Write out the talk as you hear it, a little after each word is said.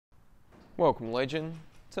Welcome, Legend.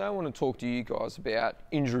 Today I want to talk to you guys about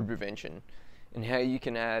injury prevention and how you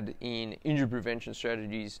can add in injury prevention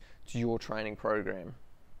strategies to your training program.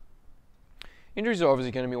 Injuries are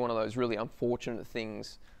obviously going to be one of those really unfortunate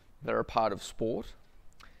things that are a part of sport,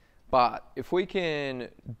 but if we can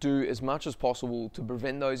do as much as possible to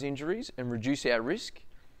prevent those injuries and reduce our risk,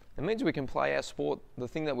 it means we can play our sport, the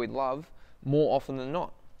thing that we love, more often than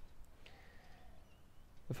not.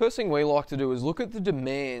 The first thing we like to do is look at the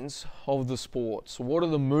demands of the sport. So what are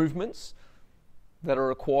the movements that are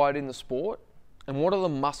required in the sport, and what are the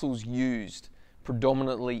muscles used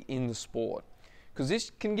predominantly in the sport? Because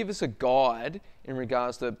this can give us a guide in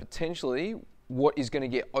regards to potentially what is going to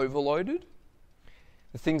get overloaded,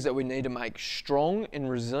 the things that we need to make strong and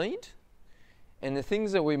resilient, and the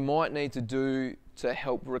things that we might need to do to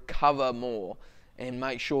help recover more and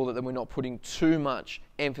make sure that we're not putting too much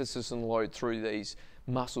emphasis and load through these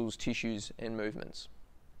muscles, tissues, and movements.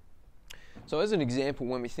 So as an example,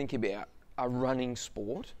 when we think about a running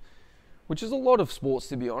sport, which is a lot of sports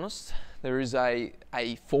to be honest, there is a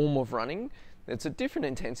form of running that's at different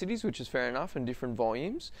intensities, which is fair enough, and different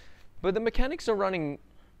volumes, but the mechanics of running,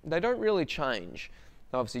 they don't really change.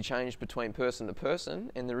 They obviously change between person to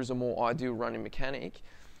person, and there is a more ideal running mechanic,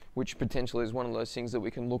 which potentially is one of those things that we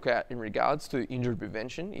can look at in regards to injury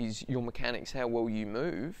prevention, is your mechanics, how well you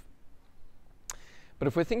move. But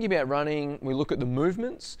if we're thinking about running, we look at the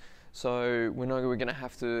movements. So we know we're going to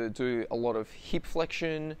have to do a lot of hip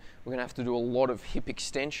flexion, we're going to have to do a lot of hip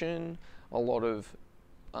extension, a lot of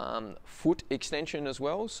foot extension as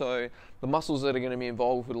well. So the muscles that are going to be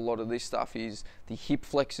involved with a lot of this stuff is the hip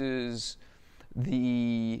flexors,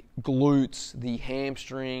 the glutes, the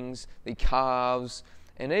hamstrings, the calves,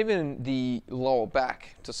 and even the lower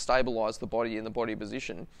back to stabilize the body in the body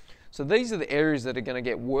position. So these are the areas that are going to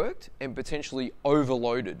get worked and potentially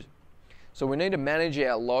overloaded. So we need to manage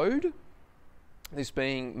our load, this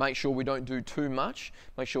being make sure we don't do too much,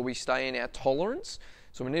 make sure we stay in our tolerance.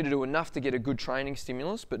 So we need to do enough to get a good training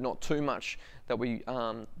stimulus, but not too much that we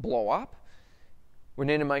blow up. We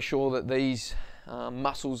need to make sure that these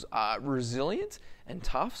muscles are resilient and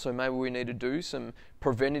tough, so maybe we need to do some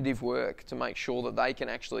preventative work to make sure that they can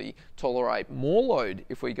actually tolerate more load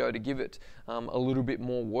if we go to give it a little bit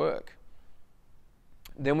more work.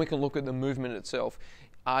 Then we can look at the movement itself.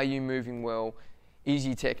 Are you moving well? Is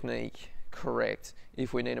your technique correct?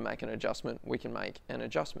 If we need to make an adjustment, we can make an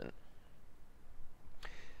adjustment.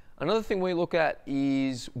 Another thing we look at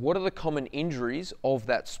is what are the common injuries of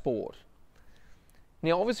that sport?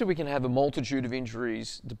 Now, obviously we can have a multitude of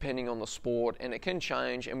injuries depending on the sport, and it can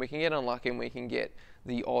change, and we can get unlucky and we can get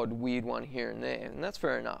the odd weird one here and there, and that's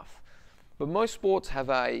fair enough. But most sports have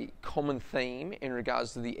a common theme in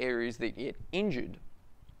regards to the areas that get injured.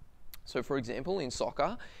 So for example, in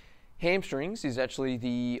soccer, hamstrings is actually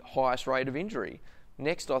the highest rate of injury.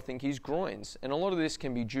 Next, I think, is groins, and a lot of this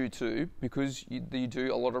can be due to because you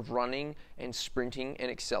do a lot of running and sprinting and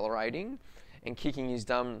accelerating, and kicking is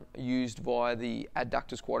used via the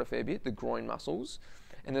adductors quite a fair bit, the groin muscles,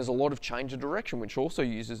 and there's a lot of change of direction which also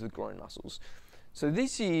uses the groin muscles. So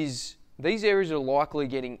these areas are likely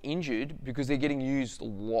getting injured because they're getting used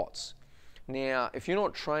lots. Now, if you're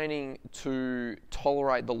not training to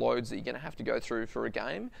tolerate the loads that you're going to have to go through for a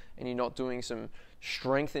game, and you're not doing some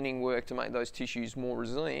strengthening work to make those tissues more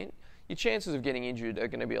resilient, your chances of getting injured are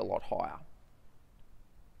going to be a lot higher.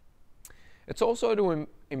 It's also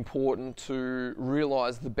important to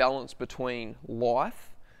realise the balance between life,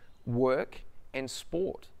 work, and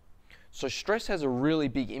sport. So stress has a really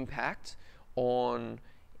big impact on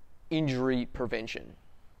injury prevention.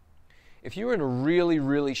 If you're in a really,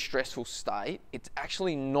 really stressful state, it's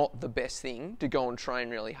actually not the best thing to go and train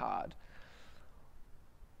really hard.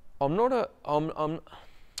 I'm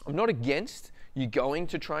not against you going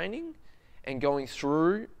to training and going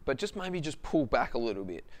through, but just pull back a little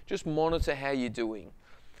bit. Just monitor how you're doing.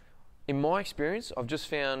 In my experience, I've just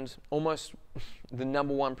found almost the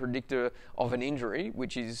number one predictor of an injury,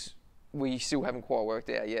 which is we still haven't quite worked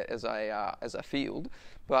out yet as a field.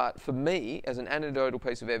 But for me, as an anecdotal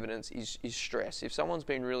piece of evidence, is stress. If someone's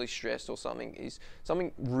been really stressed or something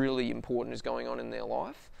really important is going on in their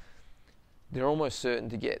life, they're almost certain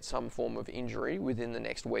to get some form of injury within the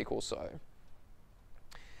next week or so.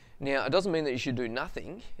 Now, it doesn't mean that you should do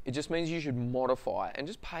nothing. It just means you should modify and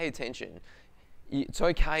just pay attention. It's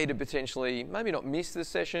okay to potentially maybe not miss the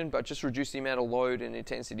session, but just reduce the amount of load and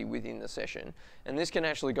intensity within the session. And this can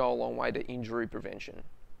actually go a long way to injury prevention.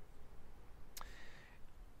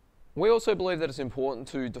 We also believe that it's important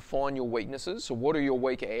to define your weaknesses. So what are your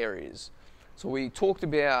weaker areas? So we talked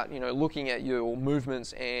about, looking at your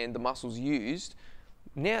movements and the muscles used.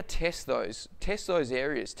 Now test those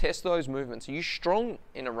areas, test those movements. Are you strong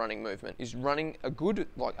in a running movement?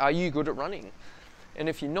 Are you good at running? And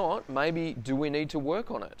if you're not, maybe do we need to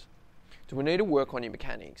work on it? Do we need to work on your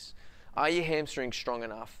mechanics? Are your hamstrings strong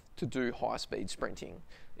enough to do high speed sprinting?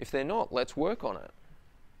 If they're not, let's work on it.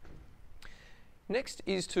 Next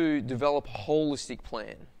is to develop a holistic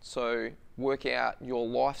plan. So work out your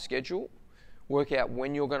life schedule, work out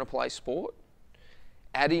when you're going to play sport,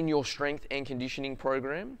 add in your strength and conditioning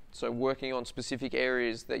program, so working on specific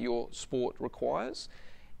areas that your sport requires,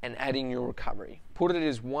 and adding your recovery. Put it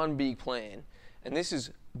as one big plan, and this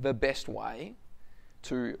is the best way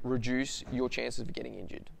to reduce your chances of getting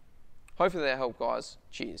injured. Hopefully that helped, guys.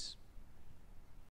 Cheers.